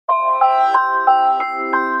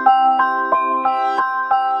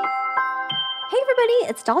everybody,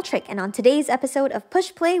 it's dolltr, and on today's episode of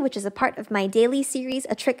Push Play, which is a part of my daily series,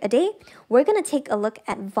 A Trick a Day, we're going to take a look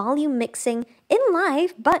at volume mixing in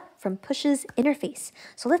live, but from Push's interface.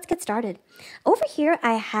 So let's get started. Over here,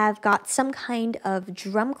 I have got some kind of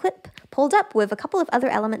drum clip pulled up with a couple of other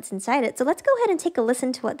elements inside it. So let's go ahead and take a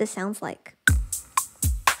listen to what this sounds like.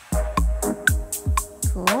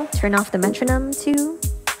 Cool. Turn off the metronome too.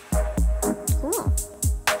 Cool.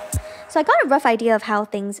 So I got a rough idea of how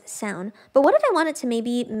things sound, but what if I wanted to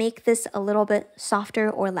maybe make this a little bit softer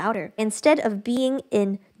or louder? Instead of being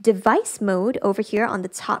in device mode over here on the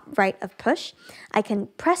top right of Push, I can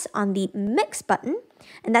press on the mix button,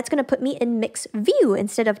 and that's going to put me in mix view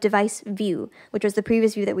instead of device view, which was the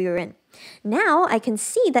previous view that we were in. Now I can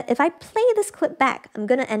see that if I play this clip back, I'm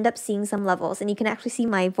going to end up seeing some levels, and you can actually see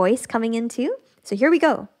my voice coming in too. So here we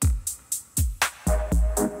go.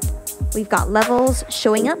 We've got levels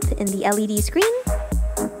showing up in the LED screen.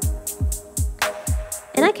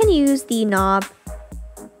 And I can use the knob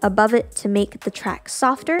above it to make the track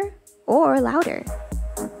softer or louder.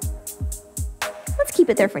 Let's keep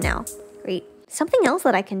it there for now. Great. Something else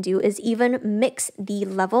that I can do is even mix the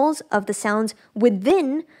levels of the sounds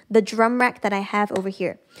within the drum rack that I have over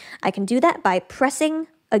here. I can do that by pressing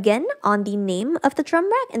again on the name of the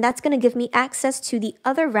drum rack, and that's going to give me access to the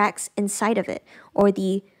other racks inside of it, or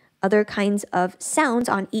the other kinds of sounds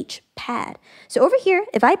on each pad. So over here,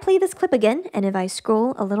 if I play this clip again, and if I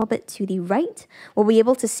scroll a little bit to the right, we'll be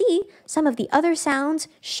able to see some of the other sounds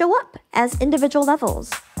show up as individual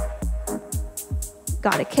levels.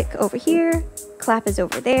 Got a kick over here, clap is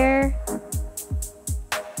over there,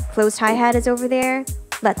 closed hi-hat is over there.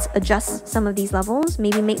 Let's adjust some of these levels,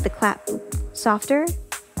 maybe make the clap softer,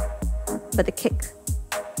 but the kick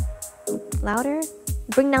louder.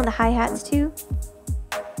 Bring down the hi-hats too.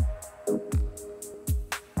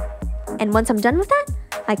 And once I'm done with that,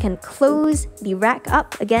 I can close the rack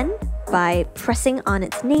up again by pressing on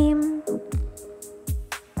its name.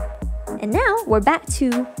 And now we're back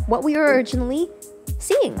to what we were originally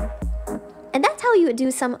seeing. And that's how you would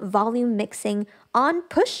do some volume mixing on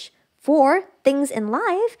Push for things in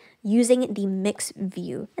live using the mix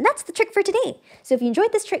view. And that's the trick for today. So if you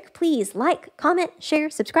enjoyed this trick, please like, comment, share,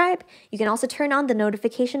 subscribe. You can also turn on the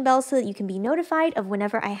notification bell so that you can be notified of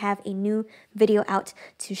whenever I have a new video out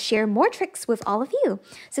to share more tricks with all of you.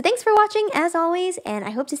 So thanks for watching as always, and I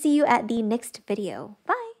hope to see you at the next video.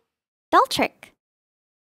 Bye. dolltr.